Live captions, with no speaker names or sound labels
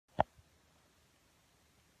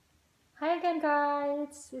Hi again,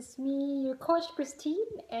 guys. It's me, your coach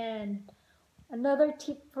Christine, and another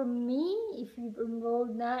tip from me. If you've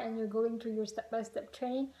enrolled now and you're going through your step-by-step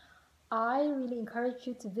training, I really encourage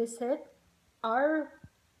you to visit our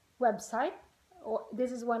website.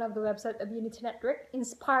 This is one of the website of Unity Network,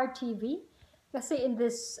 Inspire TV. Kasi in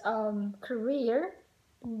this career,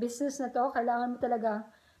 business na to, kailangan mo talaga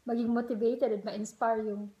maging motivated at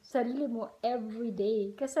ma-inspire yung sarili mo every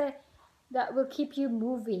day. Kasi that will keep you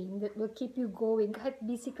moving, that will keep you going. Kahit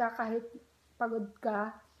busy ka, kahit pagod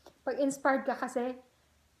ka, pag inspired ka kasi,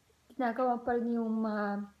 ginagawa pa rin yung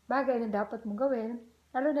mga bagay na dapat mong gawin.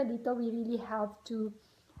 Lalo na dito, we really have to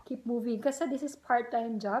keep moving. Kasi this is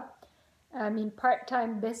part-time job.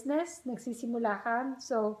 Part-time business. Nagsisimula ka.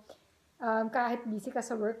 So, kahit busy ka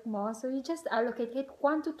sa work mo, so you just allocate 1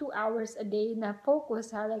 to 2 hours a day na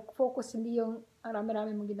focus, like focus, hindi yung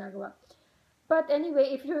marami-rami mong ginagawa. But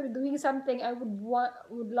anyway, if you're doing something, I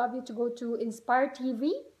would love you to go to Inspire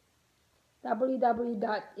TV,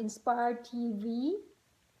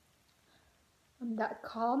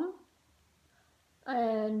 www.inspiretv.com,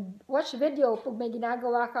 and watch video pag may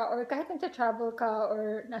ginagawa ka, or kahit nagta-travel ka,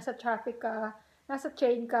 or nasa traffic ka, nasa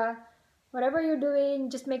train ka, whatever you're doing,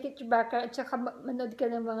 just make it your background, at saka manood ka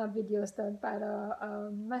ng mga videos doon para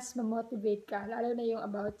mas ma-motivate ka, lalo na yung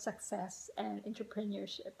about success and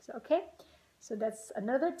entrepreneurship. So, okay? So that's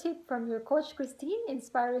another tip from your coach Christine,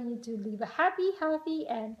 inspiring you to live a happy, healthy,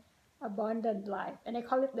 and abundant life. And I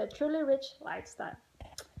call it the truly rich lifestyle.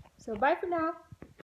 So bye for now.